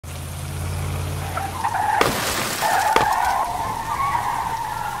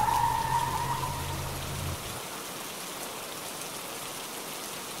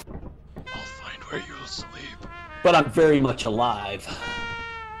but I'm very much alive.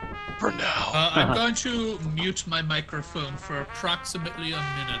 For now. I'm going to mute my microphone for approximately a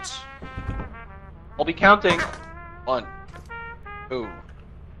minute. I'll be counting. 1, 2,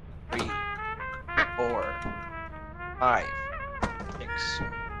 3, 4, 5, 6,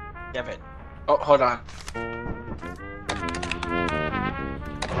 7. Oh, hold on.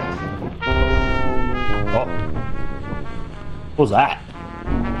 Oh. What was that?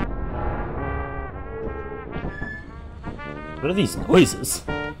 What are these noises?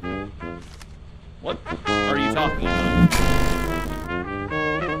 What are you talking about?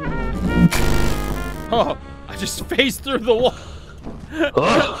 Oh, I just phased through the wall.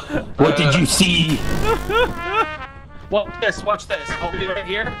 What did you see? Watch this, watch this. I'll be right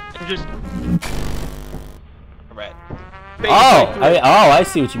here and just... Alright. I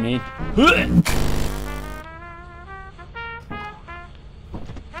see what you mean.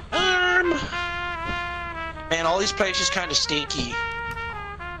 Man, all these places kind of stinky.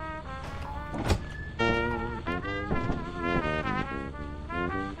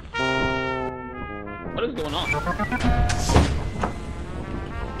 What is going on?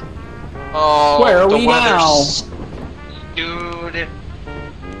 Oh, where are the we now? Dude.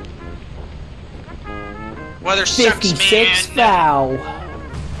 Weather sucks, 56 man. foul.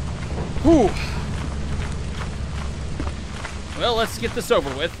 Whew. Well, let's get this over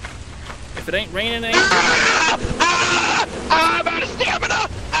with. If it ain't raining, it ain't... I'm out of stamina!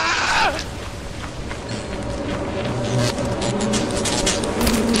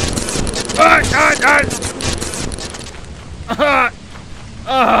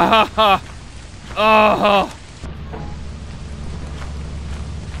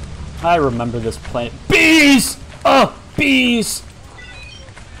 I remember this planet. Bees! Oh, bees!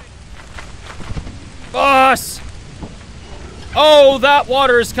 Boss! Oh, that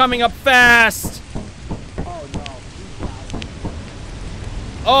water is coming up fast! Oh, no.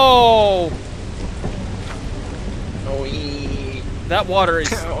 Oh! Oh, That water is...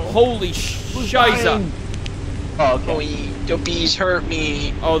 Holy shiza! Oh, okay. the bees hurt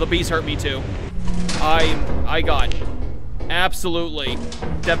me. Oh, the bees hurt me too. I got absolutely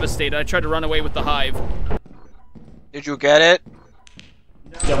devastated. I tried to run away with the hive. Did you get it?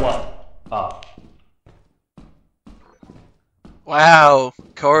 Get what? Oh. Wow,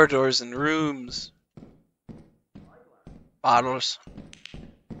 corridors and rooms. Bottles.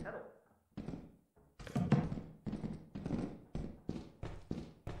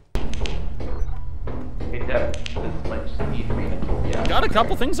 Got a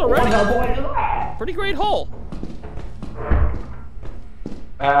couple things already. Pretty great haul.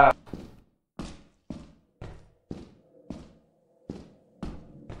 Well,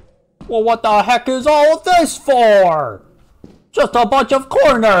 what the heck is all of this for? Just a bunch of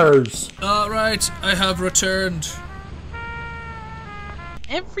corners. Alright, I have returned.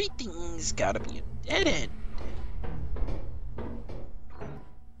 Everything's gotta be a dead end.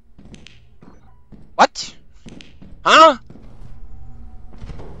 What? Huh?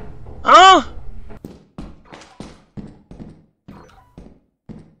 Huh?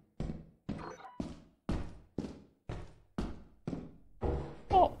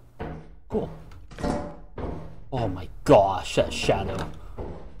 Oh, cool. Oh my gosh, that shadow.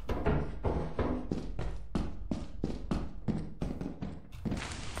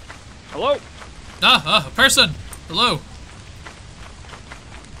 Hello? A person! Hello.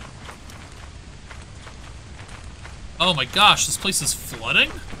 Oh my gosh, this place is flooding?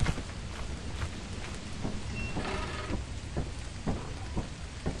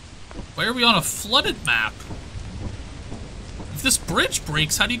 Why are we on a flooded map? If this bridge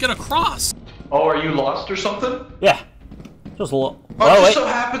breaks, how do you get across? Oh, are you lost or something? Yeah. Just a little. Oh, it wait. just so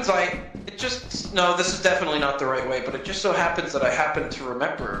happens no, this is definitely not the right way, but it just so happens that I happen to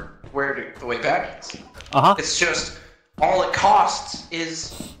remember the way back is. Uh-huh. It's just, all it costs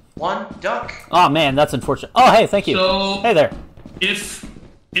is one duck. Oh man, that's unfortunate. Oh, hey, thank you. So, hey there. If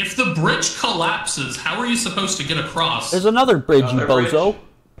the bridge collapses, how are you supposed to get across? There's another bridge, you Another bozo.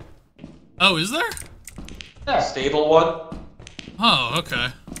 Oh, is there? Yeah. Stable one. Oh, okay.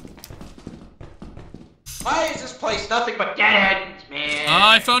 Why is this place nothing but dead ends, man?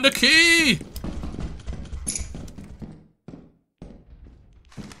 I found a key!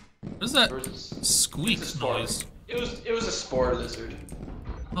 What is that squeak noise? It was a spore lizard.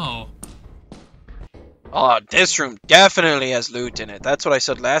 Oh. Oh, this room definitely has loot in it. That's what I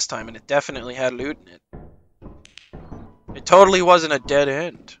said last time, and it definitely had loot in it. It totally wasn't a dead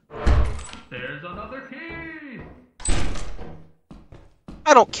end. There's another key!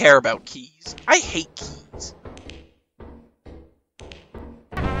 I don't care about keys. I hate keys.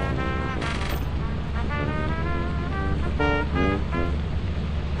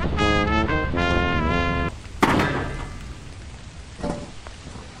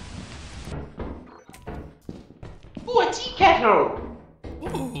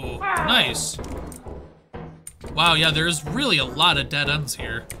 Nice. Wow, yeah, there's really a lot of dead ends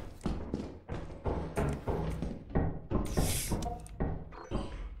here.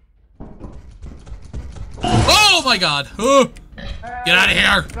 Oh my god! Get out of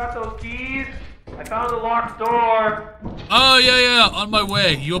here! Got those keys? I found the locked door. Oh, yeah, on my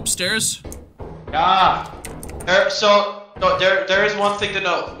way. You upstairs? Ah. There is one thing to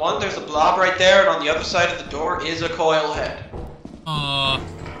note. One, there's a blob right there, and on the other side of the door is a coil head.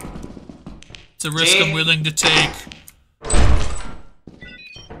 It's a risk I'm willing to take.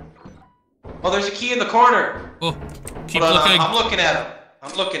 Oh, there's a key in the corner. Oh, keep Hold on, looking. I'm looking at him.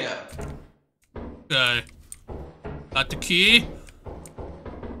 I'm looking at him. Okay. Got the key.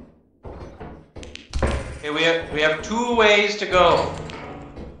 Okay, we have 2 ways to go.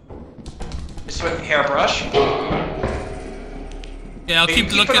 This way, hairbrush. Yeah, I'll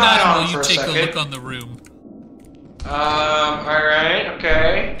keep looking an eye at him on while for you a take a second. look on the room. Alright,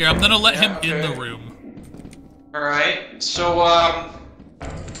 okay. Here, I'm gonna let him in okay. the room. Alright, so, I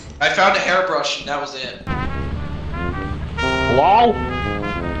found a hairbrush and that was it. Hello?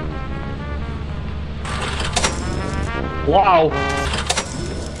 Hello?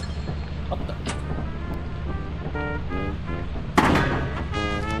 What the?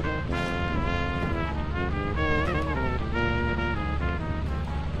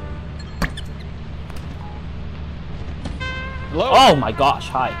 Hello? Oh my gosh,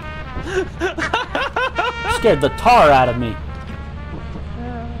 hi. Scared the tar out of me.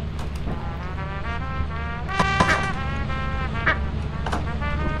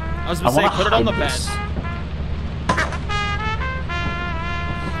 I was gonna say, put it on the bed.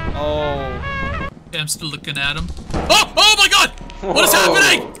 Oh. Okay, I'm still looking at him. Oh my god! What is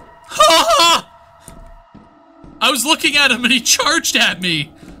happening? I was looking at him and he charged at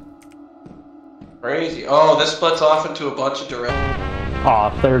me. Crazy. Oh, this splits off into a bunch of directions.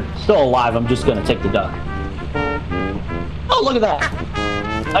 Aw, if they're still alive, I'm just gonna take the duck. Oh, look at that!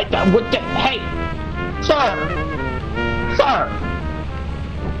 What the? Hey! Sir! Sir!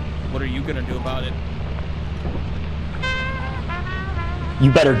 What are you gonna do about it?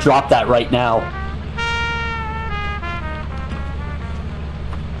 You better drop that right now.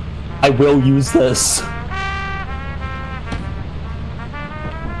 I will use this.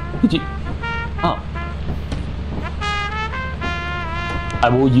 Did you? Oh. I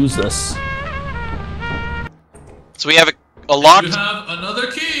will use this. So we have a locked... You have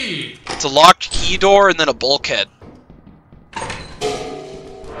another key! It's a locked key door and then a bulkhead.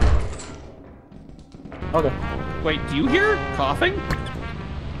 Okay. Wait, do you hear coughing?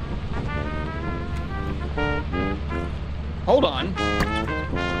 Hold on.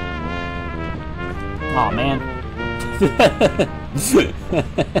 Aw, man.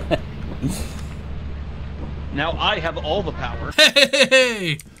 Now I have all the power.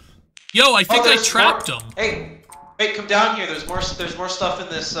 Hey! Yo, I think I there's trapped more. him. Hey, come down here. There's more stuff in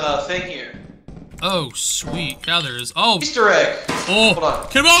this thing here. Oh, sweet. Yeah, there is. Oh! Easter egg. Oh! Hold on.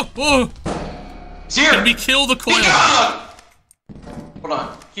 Come on! Oh! It's here. Can we kill the coil? Be gone! Hold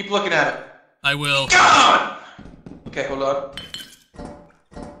on. Keep looking at it. I will. Gone! Okay, hold on.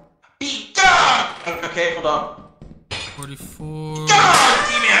 Be gone! Okay, hold on. 44. God,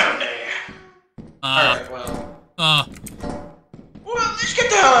 get me out of there! Alright, well, let's get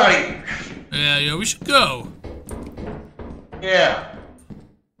the hell out of here! Yeah, we should go. Yeah.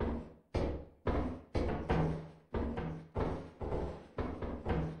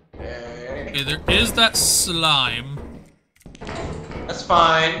 Okay, there is that slime. That's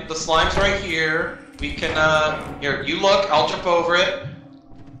fine. The slime's right here. We can, here, you look, I'll jump over it.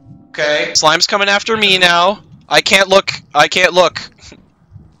 Okay. Slime's coming after me now. I can't look.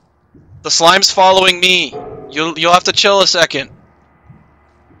 The slime's following me. You'll have to chill a second.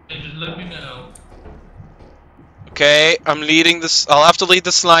 Just let me know. Okay, I'm leading this. I'll have to lead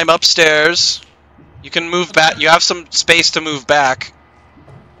the slime upstairs. You can move back. You have some space to move back.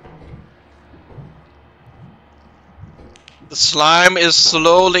 The slime is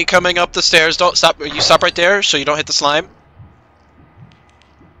slowly coming up the stairs. Don't stop. You stop right there so you don't hit the slime.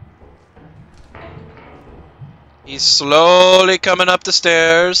 He's slowly coming up the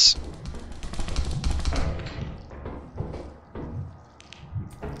stairs.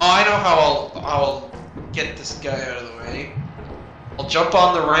 Oh, I know how I'll get this guy out of the way. I'll jump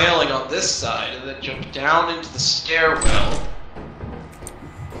on the railing on this side and then jump down into the stairwell.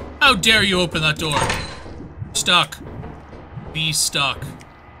 How dare you open that door? Stuck. Be stuck.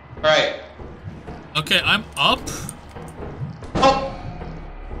 Right. Okay, I'm up. Oh!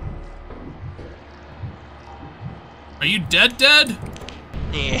 Are you dead?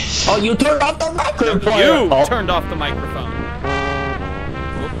 Oh, you turned off the microphone! You Oh. turned off the microphone.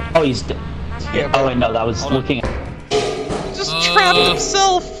 Oh, he's dead. Yeah, Oh, wait, no, that was looking at... He just trapped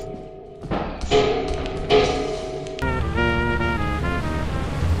himself!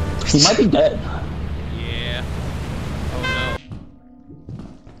 He might be dead. Yeah. Oh no.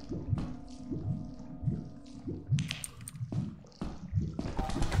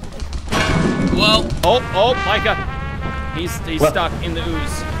 Well, Oh, Micah. He's What? stuck in the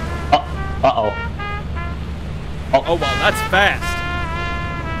ooze. Uh-oh. Oh, well, that's fast.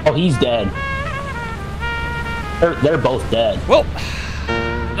 Oh, he's dead. They're both dead. Well,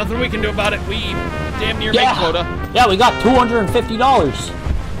 nothing we can do about it. We damn near made quota. Yeah, we got $250.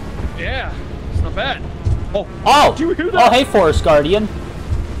 Yeah, it's not bad. Oh, Did you hear that? Oh, hey, Forest Guardian.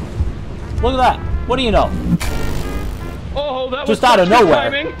 Look at that. What do you know? Oh, that Just was out of such good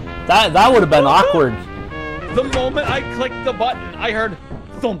nowhere. timing. That would have been awkward. The moment I clicked the button, I heard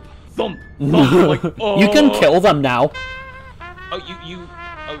thump, thump, thump. I'm like, oh. You can kill them now. Oh,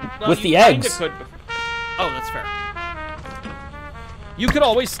 well, With you the kinda eggs. Could. Oh, that's fair. You could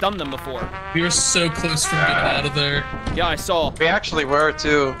always stun them before. we were so close from getting out of there. Yeah, I saw. We actually were,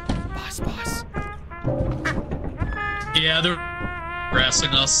 too. Boss. Yeah, they're harassing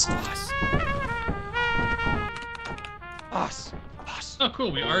us. Boss. Oh,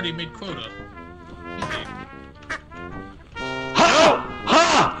 cool. We already made quota. Easy. Ha!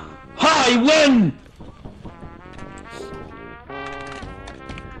 Ha! Ha! I win!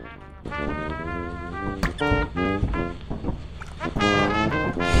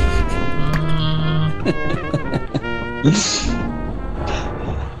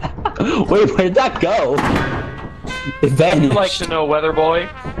 Wait, where'd that go? It vanished. I'd like to know, Weather Boy.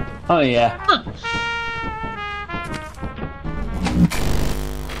 Oh, yeah.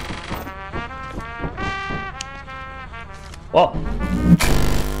 Oh.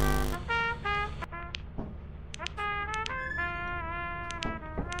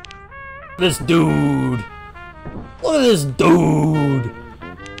 This dude. Look at this dude.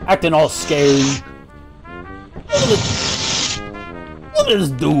 Acting all scary. Look at this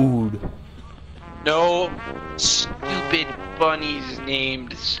dude. No stupid bunnies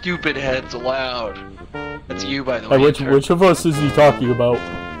named Stupid Heads allowed. That's you, by the way. Intern. Which of us is he talking about?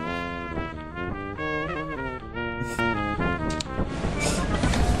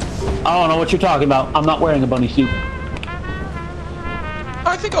 I don't know what you're talking about. I'm not wearing a bunny suit.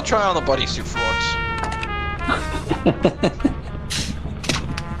 I think I'll try on the buddy suit for once.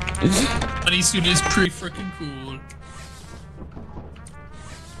 Bunny suit is pretty freaking cool.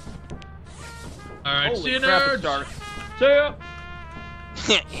 Alright, see Holy you, crap, nerds. it's dark. See ya.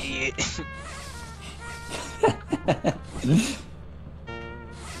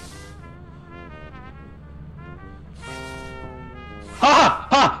 Ha!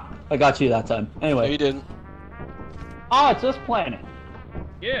 Ha! I got you that time. No, Anyway. you didn't. Oh, it's this planet.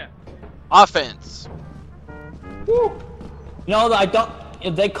 Yeah. Offense. Woo. You know, I don't...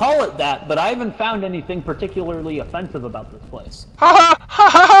 They call it that, but I haven't found anything particularly offensive about this place. Ha ha ha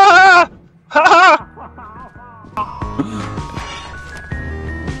ha ha ha!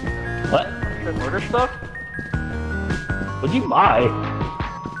 What? Should I order stuff? What'd you buy?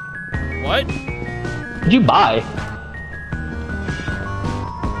 What? What'd you buy?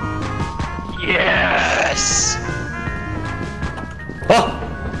 Yes! Oh!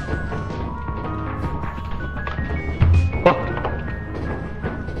 Oh!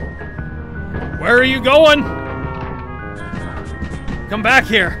 Where are you going? Come back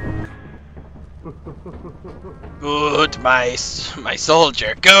here. Good, my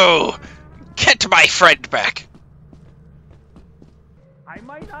soldier, go! Get my friend back! I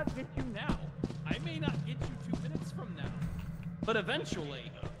might not get you now. I may not get you 2 minutes from now. But eventually...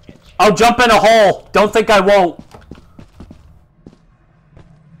 I'll jump in a hole! Don't think I won't!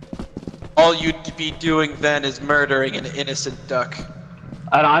 All you'd be doing then is murdering an innocent duck.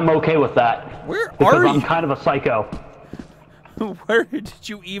 And I'm okay with that. Where Because are I'm you? kind of a psycho. Where did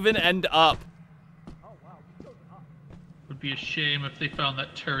you even end up? Would be a shame if they found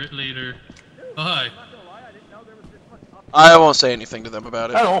that turret later. Oh, hi. I won't say anything to them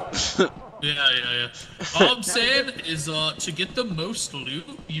about it. Hello. Yeah. All I'm saying is, to get the most loot,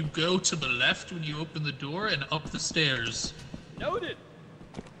 you go to the left when you open the door and up the stairs. Noted.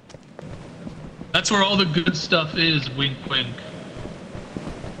 That's where all the good stuff is, wink wink.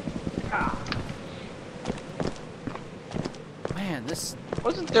 Man, this...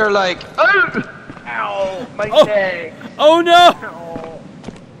 Wasn't there like... Ow! My Oh. leg! Oh no! Ow.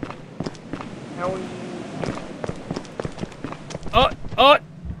 Owie.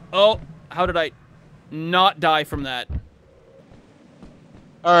 Oh, how did I not die from that?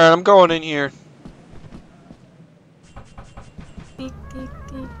 Alright, I'm going in here.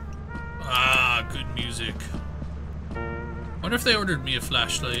 good music. Wonder if they ordered me a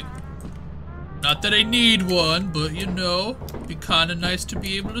flashlight. Not that I need one, but you know, be kinda nice to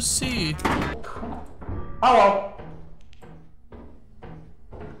be able to see. Hello.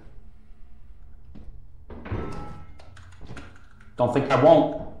 Don't think I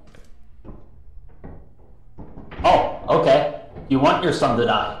won't. Oh, okay. You want your son to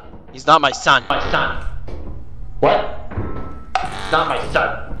die. He's not my son. My son. What? Not my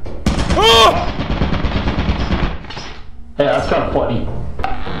son. Hey, that's kind of funny.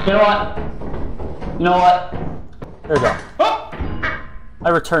 You know what? You know what? There we go. I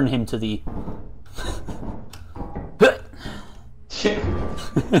return him to the...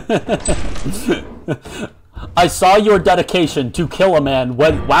 I saw your dedication to kill a man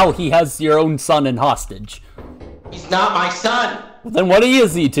while he has your own son in hostage. He's not my son. Then what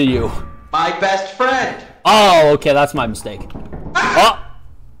is he to you? My best friend. Oh, okay, that's my mistake. Oh.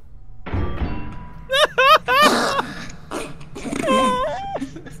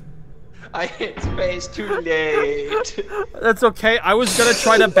 I hit space too late. That's okay. I was gonna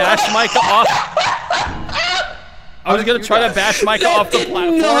try to bash Micah off. I was gonna try to bash Micah off the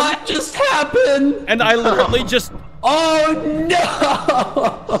platform. Not just happen. And I literally just. Oh no!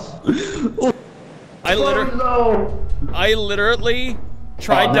 I literally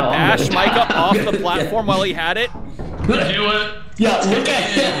tried to bash Micah off the platform while he had it. Hey, what? Yeah, look at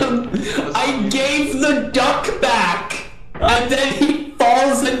him. I gave the duck back, and then he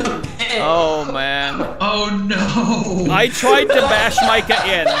falls in the pit. Oh man. Oh no! I tried to bash Micah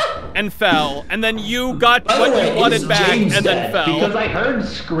in and fell, and then you got By what the way, you wanted is back James and then dead? fell. Because I heard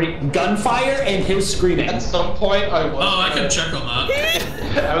gunfire and his screaming. At some point, I was. Oh, I can check on that.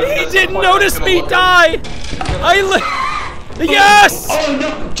 He didn't notice me die! Yes! Oh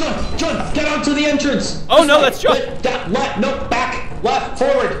no, John, get onto the entrance! Oh no, that's John! Left, no, back, left,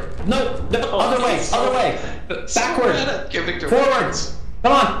 forward. No, other way, backward, forwards.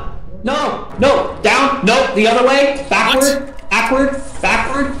 Come on. No, down, no, the other way, backward.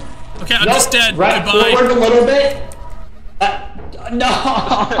 Okay, I'm No, just dead. Right, Goodbye. forward a little bit.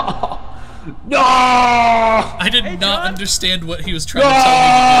 No. No. I did not understand what he was trying to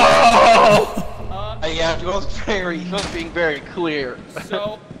tell me. Yeah, he was being very clear.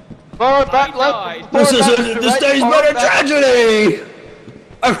 So, Forward, back, died. left. This is forward, this right, day's forward, been a back. tragedy.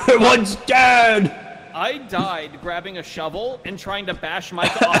 Everyone's dead. I died grabbing a shovel and trying to bash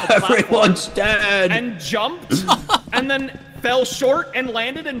Micah off the platform. Everyone's dead. And jumped, and then fell short and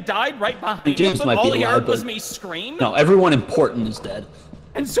landed and died right behind him. James But might be all he alive, heard was but- me scream. No, everyone important is dead.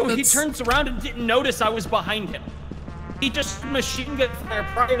 And so he That's- turns around and didn't notice I was behind him. He just machine gun fire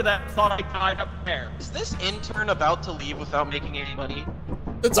prior to that, thought I died up there. Is this intern about to leave without making any money?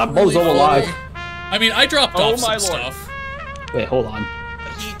 That's That really bozo funny. alive. I mean, I dropped Oh off my some lord. stuff. Wait, hold on.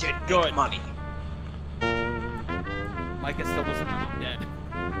 But he did Good. make money. Micah still wasn't dead.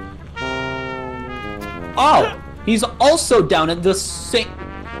 Oh, he's also down at the same.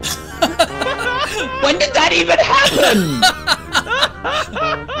 When did that even happen?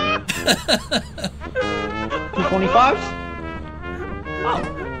 225?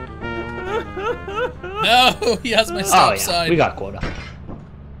 Oh. No, he has my Oh stop yeah, sign. we got quota.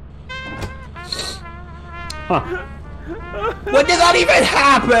 Huh. When did that even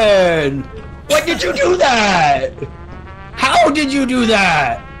happen? When did you do that? How did you do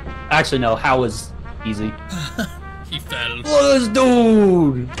that? Actually, no. How was easy. He fell. Look at this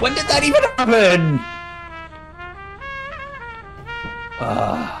dude. When did that even happen?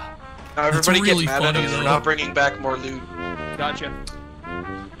 Now everybody really get mad at funny, him for though. not bringing back more loot. Gotcha.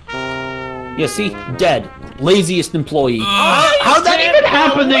 You see, dead. Laziest employee. Ugh. How'd that even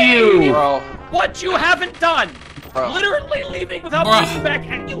happen to you? Bro, What you haven't done? Bro. Literally leaving without Bro. bringing back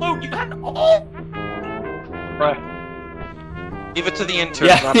any loot. You had all. leave it to the intern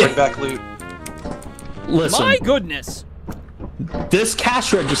Yeah, to not yeah. bring back loot. Listen, My goodness. this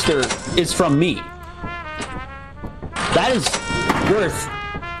cash register is from me. That is worth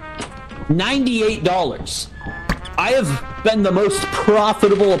 $98. I have been the most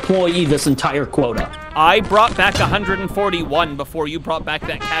profitable employee this entire quota. I brought back 141 before you brought back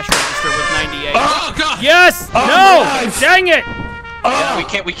that cash register with 98. Oh god! Yes! Oh, No! nice. Dang it!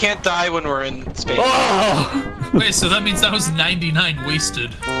 Yeah, we can't die when we're in space. Oh! Wait, so that means that was 99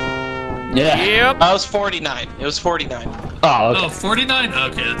 wasted. Yeah. Yep. That was 49. It was 49. Oh, okay. Oh, 49?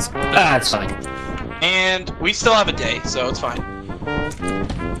 Okay, that's... That's fine. And we still have a day, so it's fine.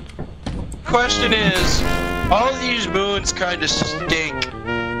 Question is, all of these moons kind of stink.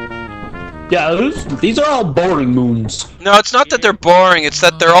 Yeah, these are all boring moons. No, it's not that they're boring, it's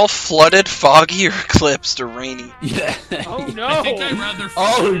that they're all flooded, foggy, or eclipsed, or rainy. Yeah. Oh no! I think I'd rather...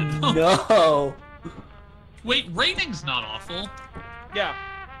 Oh no. Wait, raining's not awful. Yeah.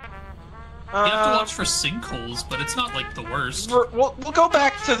 You have to watch for sinkholes, but it's not like the worst. We'll go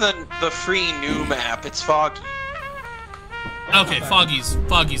back to the free new map. It's foggy. Okay, foggy's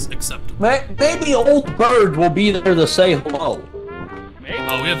acceptable. Maybe old bird will be there to say hello. Maybe.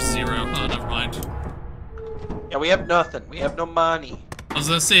 Oh, we have 0. Oh, never mind. Yeah, we have nothing. We have no money. I was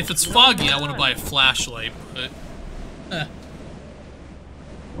gonna say, if it's foggy, I want to buy a flashlight, but...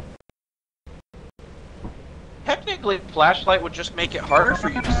 Technically, flashlight would just make it harder for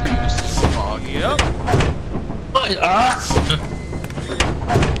you to see the fog. Yep.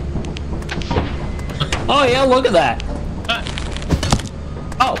 Oh yeah, look at that.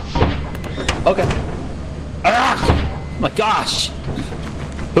 Oh. Okay. Oh my gosh.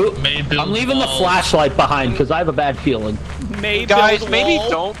 I'm leaving the flashlight behind because I have a bad feeling. Guys, maybe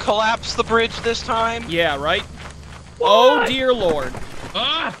don't collapse the bridge this time. Yeah, right? Oh dear lord.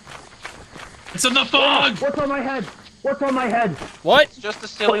 Ah! It's in the fog! What's on my head? What's on my head? What? It's just a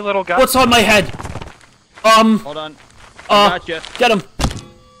silly little guy. What's on my head? Hold on. Gotcha. Get him.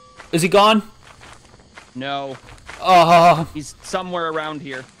 Is he gone? No. He's somewhere around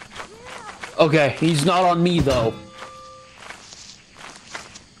here. Okay, he's not on me though.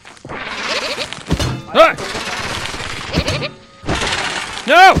 Ah!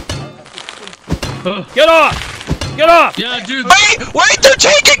 No! Get off! Get off! Yeah, dude. Wait, they're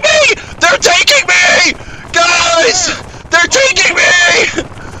taking me! They're taking me! Guys! They're taking me!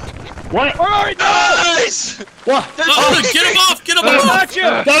 What? Where are you? Guys! What? Oh, get him off! Get him off!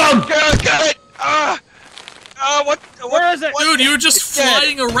 Gotcha! Get him! Get it! What? Where is it? Dude, you were just It's dead.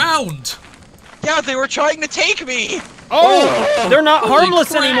 flying around! Yeah, they were trying to take me! Oh! They're not Holy harmless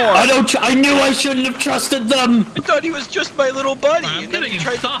crap. anymore! I knew I shouldn't have trusted them! I thought he was just my little buddy, I'm and then getting he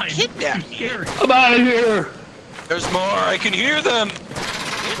tried inside. to kidnap me. I'm out of here! There's more, I can hear them!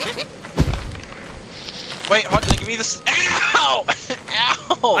 Wait, hold on, give me this. Ow!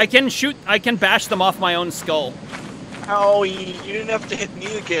 Ow! I can bash them off my own skull. Owie, you didn't have to hit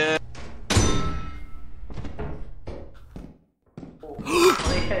me again.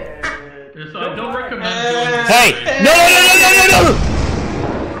 Yes, I don't recommend doing Hey! No!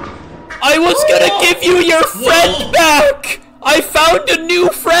 I was gonna give you your friend back! I found a new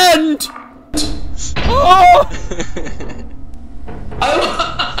friend! Oh!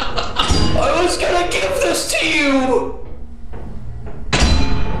 I was gonna give this to you!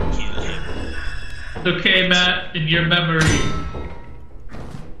 It's okay, Matt, in your memory.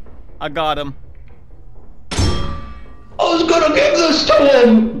 I got him. I was gonna give this to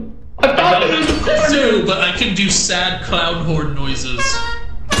him! I found it in the corner! Too, but I can do sad clown horn noises.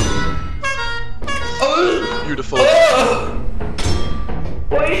 Beautiful.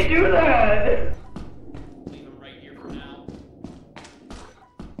 Why do you do that? Leave him right here for now.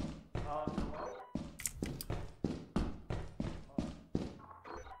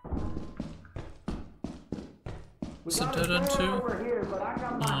 What's the dead end too?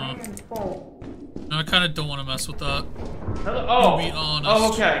 No, I kind of don't want to mess with that. Hello? To be honest.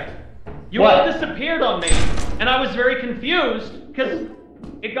 Oh, okay. You What? all disappeared on me, and I was very confused because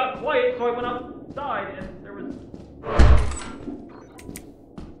it got quiet, so I went outside and there was.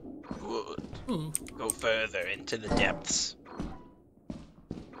 Good. Ooh. Go further into the depths.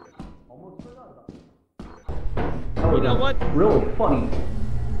 You know what? Really funny.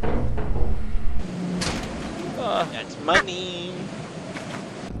 That's money.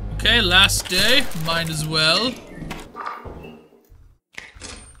 Okay, last day. Might as well.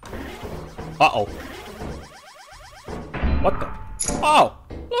 Uh-oh. What the? Oh!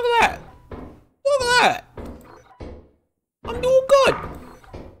 Look at that! Look at that! I'm doing good!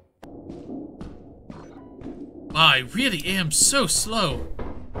 I really am so slow.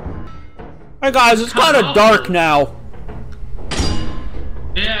 Hey guys, it's kind of dark now.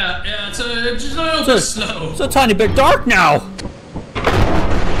 Yeah, it's just a little bit slow. It's a tiny bit dark now.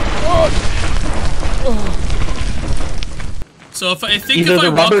 So if I think Either if I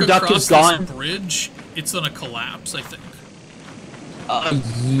the walk rubber duck across is gone. this bridge, it's gonna collapse, I think.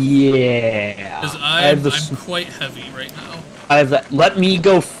 Yeah. Because I have I'm the. quite heavy right now. I have that. Let me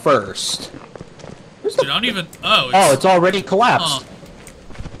go first. Dude, I don't even... Oh, Oh, it's already collapsed.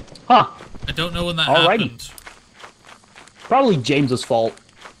 Huh. I don't know when that Alrighty. happened. Probably James's fault.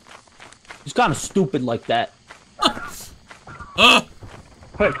 He's kind of stupid like that. Oh!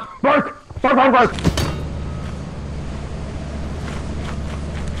 Hey, bark! Bark, bark, bark!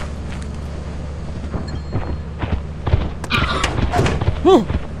 Whew.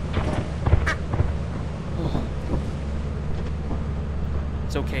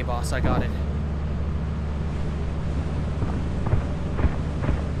 It's okay, boss. I got it.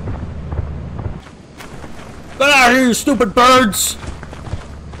 Get out of here, you stupid birds!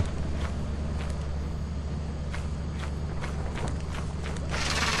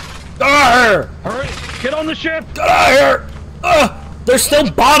 Get out of here! Hurry! Get on the ship! Get out of here! There's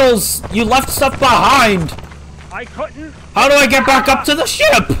still bottles! You left stuff behind! I couldn't. How do I get back up to the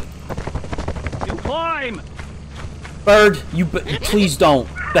ship? You climb! Bird, please don't.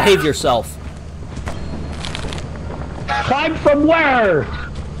 Behave yourself. Climb from where?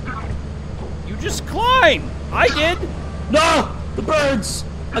 You just climb! I did! No! The birds!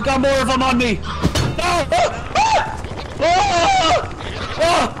 I got more of them on me! No! No!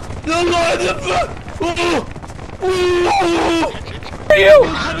 Are you?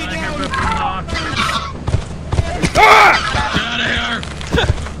 Get out of here!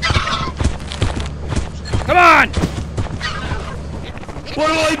 Come on! What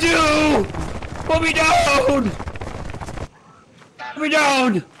do I do? Put me down! Put me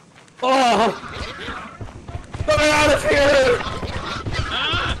down! Oh! Get me out of here!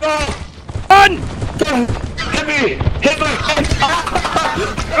 Oh! Run! Hit me! Hit my head!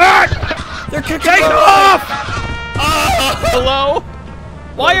 They're kicking Take me off! Hello?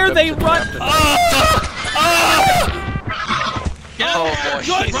 Why are they run? Oh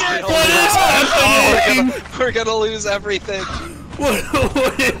boy. What is happening? We're gonna lose everything.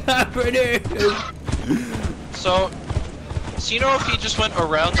 What is happening? So you know if he just went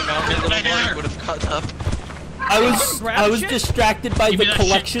around the mountain a little more, he would have cut up. I was distracted by the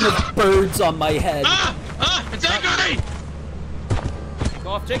collection of birds on my head. It's angry!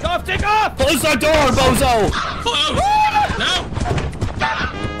 Take off! Take off! Close that door, bozo! Close! No!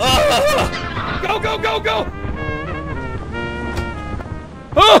 Go!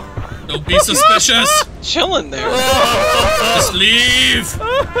 Oh! Don't be suspicious! Chilling there. Just leave!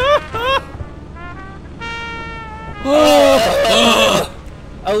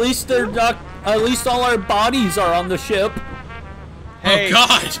 At least they're not. At least all our bodies are on the ship. Hey. Oh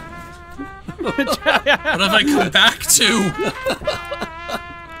God! What have I come back to?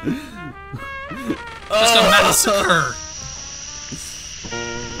 Just a massacre!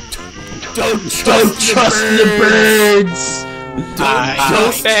 Don't trust the birds! Don't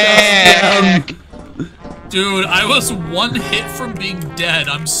trust them! Dude, I was one hit from being dead.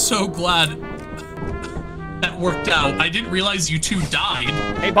 I'm so glad that worked out. I didn't realize you two died.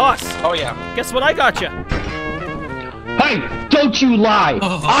 Hey, boss. Oh yeah. Guess what I got you? Hey, don't you lie!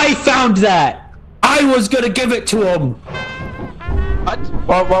 Oh. I found that! I was gonna give it to him!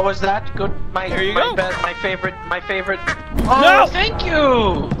 What was that? Good. Here you go. My favorite. Oh, No! Thank you!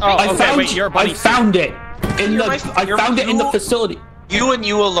 Oh, okay, wait, you're a bunny. I found it! In the facility. You and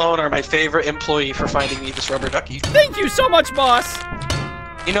you alone are my favorite employee for finding me this rubber ducky. Thank you so much, boss.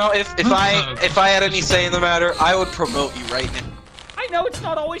 You know, if I had any say in the matter, I would promote you right now. I know it's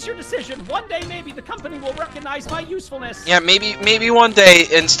not always your decision. One day, maybe the company will recognize my usefulness. Yeah, maybe one day,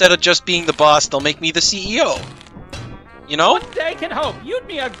 instead of just being the boss, they'll make me the CEO. You know? One day can hope. You'd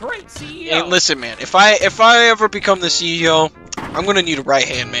be a great CEO. Hey, listen, man. If I ever become the CEO, I'm gonna need a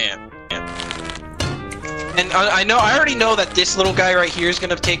right-hand man. And I already know that this little guy right here is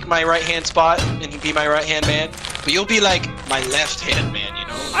gonna take my right-hand spot and be my right-hand man. But you'll be like my left-hand man, you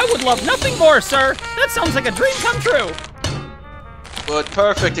know? I would love nothing more, sir. That sounds like a dream come true. But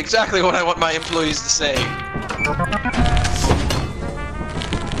perfect. Exactly what I want my employees to say.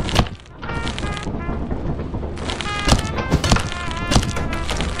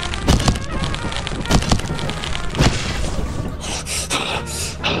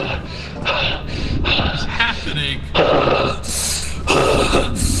 What's happening?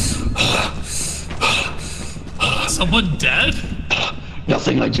 Someone dead?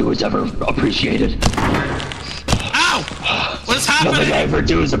 Nothing I do is ever appreciated. Ow! What is happening? Nothing I ever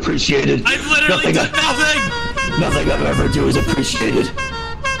do is appreciated. I've literally done nothing! Nothing I ever do is appreciated.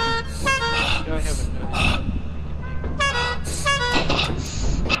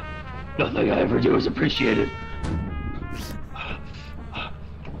 Nothing I ever do is appreciated.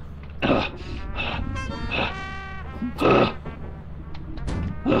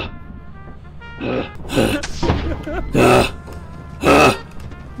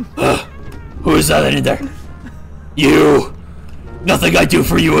 Who is that in there? You! Nothing I do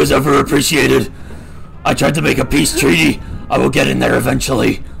for you is ever appreciated. I tried to make a peace treaty. I will get in there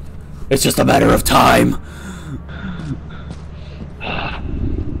eventually. It's just a matter of time.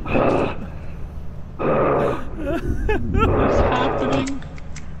 What's happening?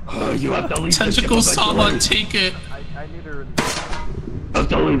 You have to leave the ship Tentacle Sama, eventually. take it. You have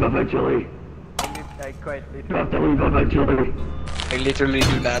to leave eventually. You have to leave eventually. I literally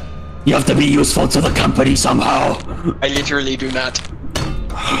do not. You have to be useful to the company somehow. I literally do not.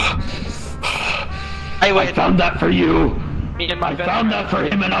 I found that for you. Me and my I best found friend. that for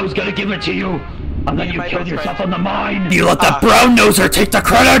him and I was gonna give it to you. And then and you my killed best yourself friend. on the mine. You let that brown noser take the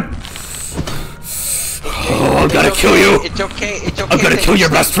credit. Oh, I'm gonna kill you. It's okay. It's okay. I'm gonna kill your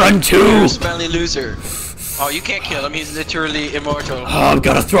best friend You're too. a smelly loser. Oh, you can't kill him. He's literally immortal. Oh, I'm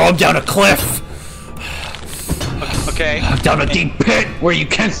gonna throw him down a cliff. Okay. Down a deep pit where you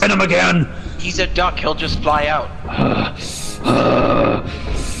can't hit him again. He's a duck. He'll just fly out.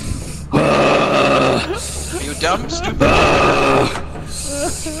 Are you dumb? Stupid.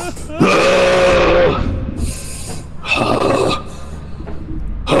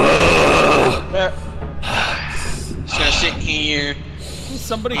 Just gonna sit here.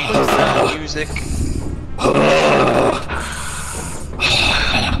 Somebody please stop. Music.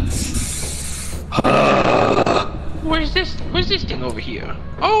 Where's this? Where's this thing over here?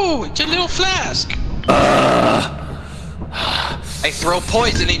 Oh, it's a little flask. I throw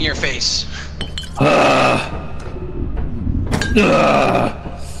poison in your face.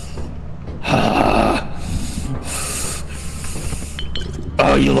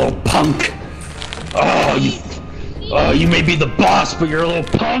 Oh, you little punk. Oh, you may be the boss, but you're a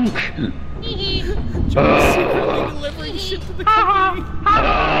little punk. Delivering shit to the company.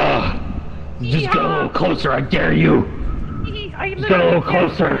 Just get a little closer, I dare you. Just get a little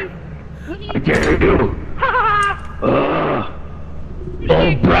closer. I dare you.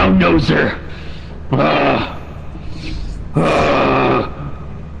 Oh, brown noser.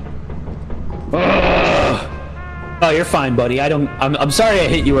 Oh, you're fine, buddy. I'm sorry I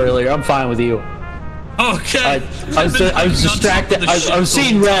hit you earlier. I'm fine with you. Okay. I was distracted. I was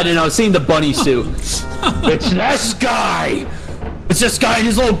seeing red and I was seeing the bunny suit. It's this guy. It's this guy and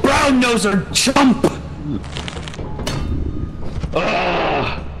his little brown noser chump.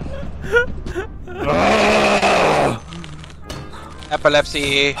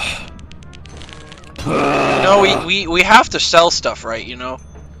 Epilepsy. No, we have to sell stuff, right? You know.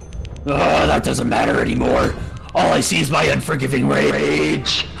 That doesn't matter anymore. All I see is my unforgiving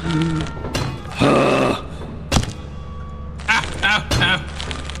rage. Ow,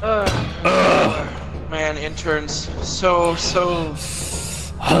 ow. Man, interns so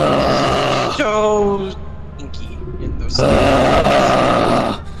inky in those.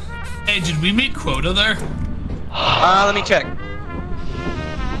 Hey, did we meet quota there? Let me check.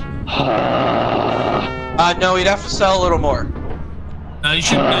 No, we'd have to sell a little more. You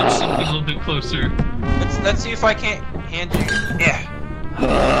should match something a little bit closer. Let's see if I can't hand you. Yeah.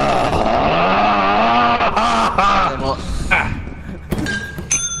 Then we'll,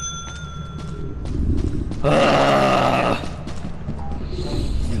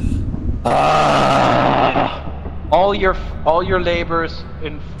 all your labors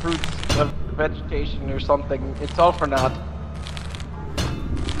in fruits of vegetation or something, it's all for naught.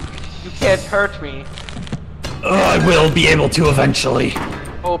 You can't hurt me. I will be able to eventually.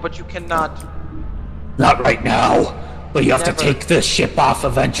 Oh, but you cannot. Not right now, but you have Never. to take this ship off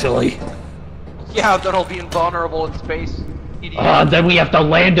eventually. Yeah, then I'll be invulnerable in space. Idiot. Then we have to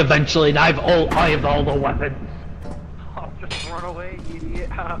land eventually, and I have all the weapons. I'll just run away, idiot.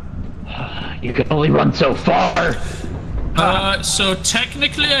 You can only run so far. So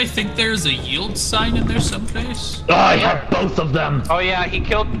technically I think there's a yield sign in there someplace. I have both of them. Oh yeah, he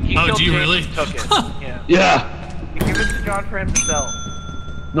killed Do you James really? and took it. Yeah. Yeah. Give it to John for him to sell.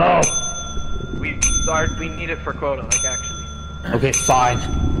 No. We need it for quota, like actually. Okay, fine.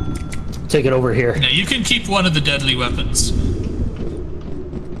 Take it over here. Now you can keep one of the deadly weapons.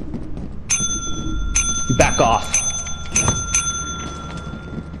 You back off.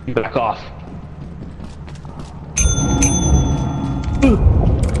 You back off.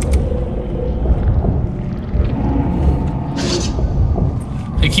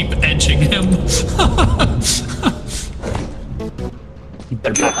 I keep edging him. You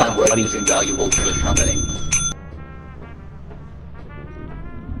better back off, buddy. is invaluable to the company.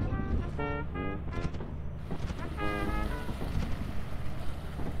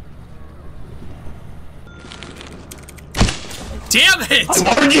 Damn it!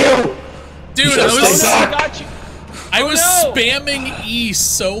 I warned you! Dude, You I should've was stayed back. Got you. I was spamming E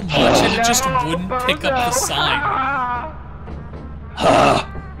so much and it just wouldn't pick up the sign.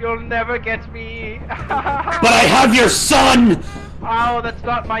 You'll never get me. But I have your son! Oh, that's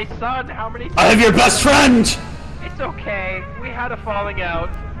not my son. How many? I have your best friend! It's okay. We had a falling out.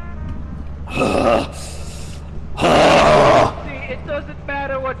 See, it doesn't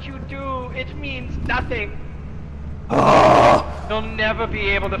matter what you do. It means nothing. You'll never be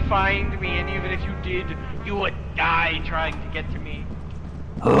able to find me, and even if you did, you would die trying to get to me.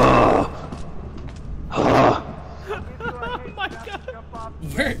 Oh my god.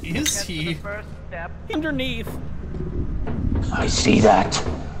 Where is he? Underneath. I see that.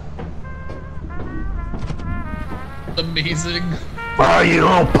 Amazing. Where are you,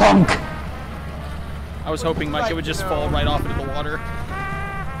 little punk? I was hoping Micah would just fall right off into the water.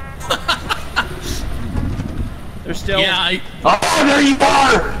 They're still... Yeah, Oh, there you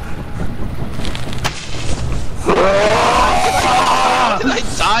are! Did I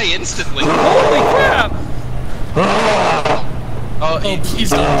die instantly? Holy crap! Oh, he's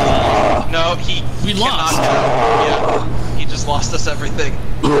done. no, We lost. Yeah, he just lost us everything.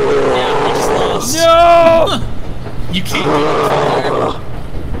 Yeah, we just lost. No! You can't do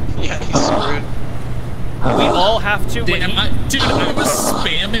it. Yeah, he's screwed. We all have to... when Damn, dude, I was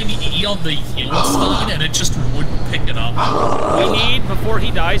spamming E on the yield sign and it just wouldn't pick it up. we need, before he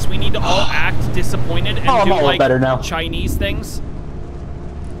dies, we need to all act disappointed and I'm do, all like, better now. Chinese things.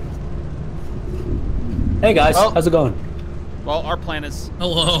 Hey guys, Well- how's it going? Well, our plan is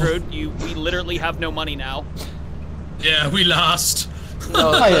Hello. screwed. We literally have no money now. Yeah, we lost.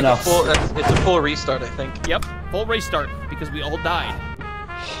 No, I it's, know. it's a full restart, I think. Yep, full restart, because we all died.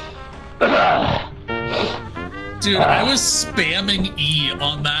 Dude, I was spamming E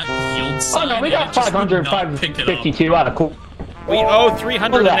on that yield Oh sign. no, we and got it just would not pick it up. 552 out of cool. We owe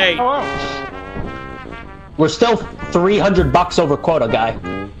 308. We're still $300 over quota, guy.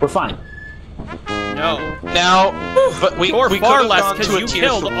 We're fine. No. Now, but we Or could far have less, gone because to a you tier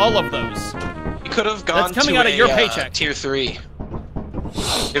killed 3. all of those. We could have gone That's coming to out of your a, paycheck. tier 3.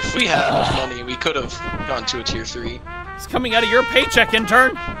 If we had enough money, we could have gone to a tier 3. It's coming out of your paycheck,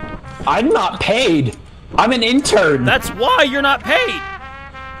 intern. I'm not paid. I'm an intern. That's why you're not paid.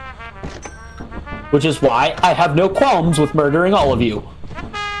 Which is why I have no qualms with murdering all of you.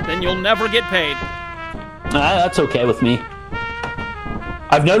 Then you'll never get paid. That's okay with me.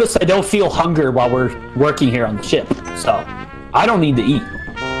 I've noticed I don't feel hunger while we're working here on the ship, so I don't need to eat.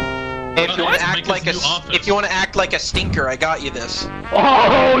 If you want to Make act like a, his new office. if you want to act like a stinker, I got you this.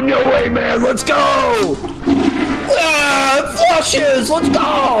 Oh, no way, man. Let's go. Flushes. Let's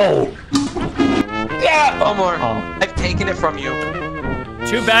go. Yeah. Omar, Oh. I've taken it from you.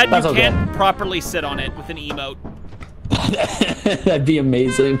 Too bad That's you okay. can't properly sit on it with an emote. That'd be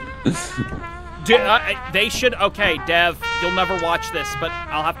amazing. They should... Okay, Dev, you'll never watch this, but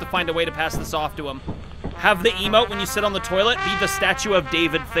I'll have to find a way to pass this off to him. Have the emote when you sit on the toilet be the statue of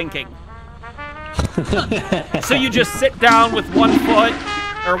David thinking. So you just sit down with one foot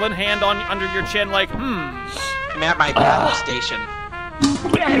or one hand on under your chin like, I'm at my battle station.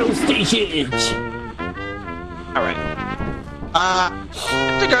 Battle stations. All right. I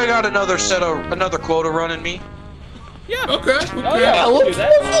think I got another quota running me. Yeah. Okay. Oh yeah, Yeah, let's do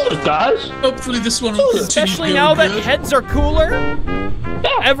let's that. do it, guys. Hopefully this one will continue Especially to go now that good. heads are cooler.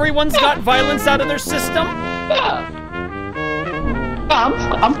 Yeah. Everyone's got violence out of their system. Yeah.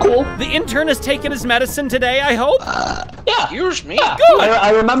 I'm cool. The intern has taken his medicine today, I hope. Yeah. Excuse me. Yeah. Good.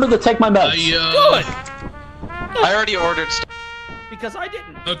 I remember to take my meds. Good. I already ordered. Because I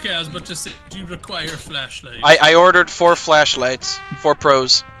didn't. Okay, I was about to say, do you require a flashlight? I ordered 4 flashlights, 4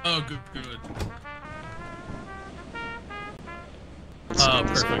 pros. Oh, good.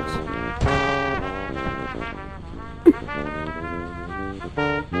 Perfect.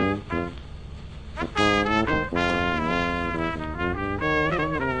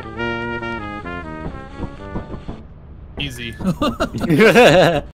 Easy.